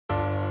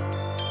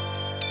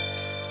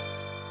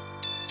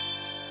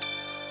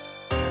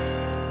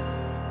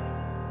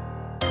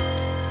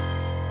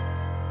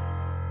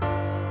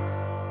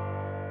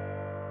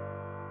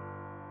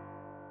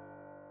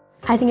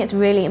I think it's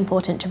really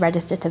important to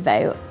register to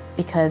vote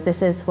because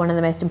this is one of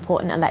the most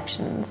important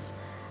elections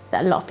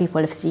that a lot of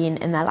people have seen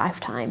in their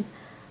lifetime.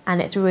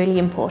 And it's really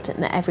important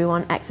that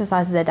everyone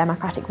exercises their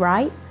democratic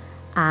right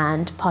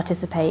and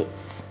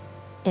participates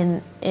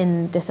in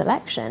this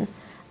election.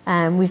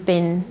 We've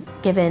been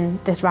given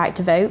this right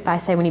to vote by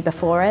so many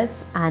before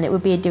us, and it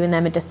would be doing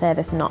them a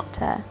disservice not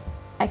to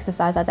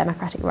exercise our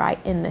democratic right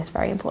in this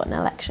very important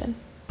election.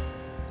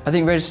 I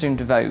think registering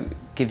to vote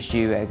gives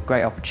you a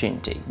great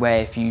opportunity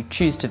where if you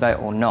choose to vote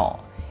or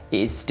not, it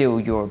is still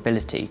your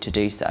ability to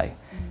do so.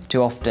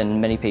 Too often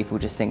many people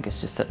just think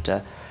it's just such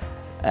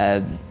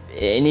an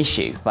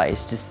issue, but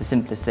it's just the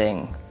simplest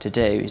thing to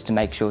do is to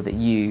make sure that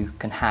you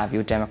can have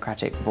your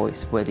democratic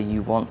voice whether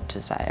you want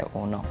to say it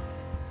or not.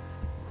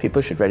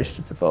 People should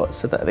register to vote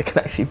so that they can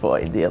actually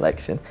vote in the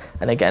election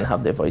and again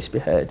have their voice be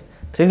heard,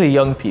 particularly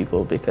young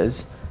people,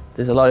 because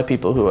there's a lot of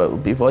people who will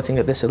be voting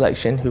at this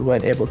election who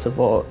weren't able to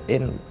vote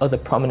in other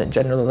prominent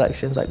general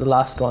elections like the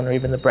last one or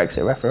even the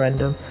Brexit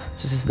referendum.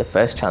 So this is the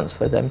first chance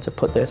for them to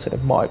put their sort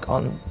of mark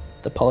on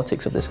the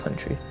politics of this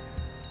country.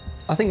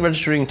 I think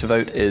registering to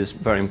vote is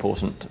very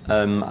important.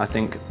 I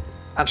think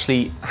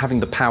actually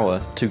having the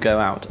power to go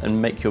out and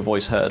make your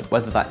voice heard,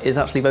 whether that is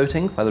actually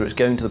voting, whether it's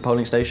going to the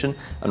polling station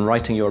and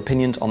writing your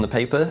opinions on the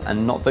paper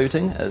and not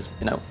voting, as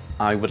you know,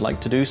 I would like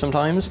to do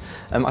sometimes.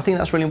 I think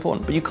that's really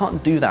important, but you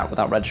can't do that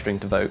without registering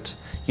to vote.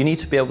 You need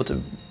to be able to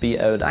be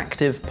an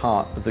active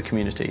part of the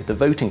community, the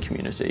voting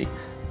community,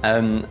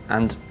 and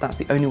that's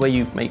the only way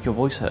you make your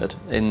voice heard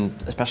in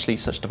especially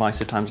such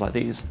divisive times like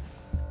these.